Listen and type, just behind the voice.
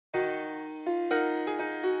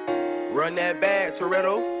Run that bag,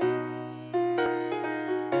 Toretto.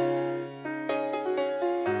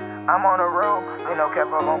 I'm on the road, they know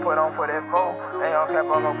Capo gon' put on for that foe. They know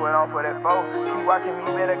Capo gon' put on for that foe. Keep watching me,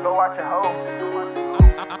 better go watch your hoe.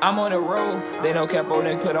 I'm on the road, they know Capo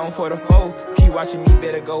done put on for the foe. Keep watching me,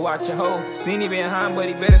 better go watch your hoe. Seen he behind, but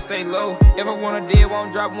he better stay low. If I want a dead,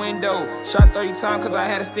 won't drop window. Shot 30 times cause I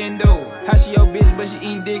had a stendo. How she your bitch, but she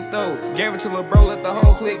eating dick though. Gave it to lil' bro, let the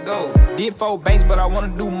whole click go. Did 4 banks, but I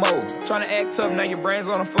wanna do more. Tryna act tough, now your brain's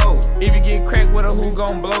on the floor. If you get cracked, with a who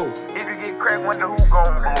gon' blow? If you get cracked, with the who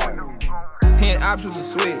gon' blow? Hitting ops with the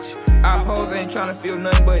switch. Op hoes ain't tryna feel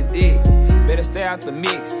nothing but dick. Better stay out the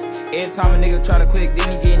mix. Every time a nigga try to click,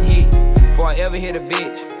 then he getting hit. Before I ever hit a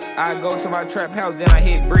bitch, I go to my trap house, then I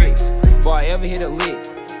hit bricks. Before I ever hit a lick,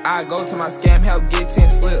 I go to my scam house, get 10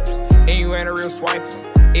 slips. And you ain't a real swiper.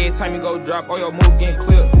 Every time you go drop, all your moves getting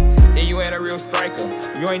clipped. And you ain't a real striker.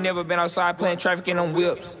 You ain't never been outside playing trafficking on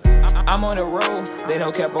whips. I'm on the road, they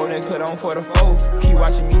know Capo they put on for the foe. Keep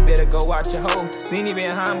watching me, better go watch your hoe. Seen he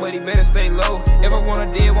behind, but he better stay low. If I want a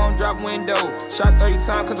dead, won't drop window. Shot 30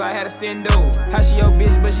 times cause I had a stendo. How she your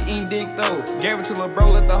bitch, but she eating dick though. Gave it to lil'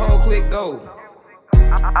 bro, let the whole click go.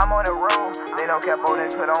 I'm on the road, they know Capo they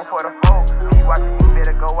put on for the foe. Keep watching me,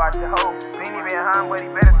 better go watch your hoe. Seen he behind, but he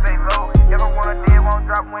better stay low. If I want a dead, won't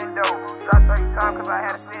drop window. Shot 30 times cause I had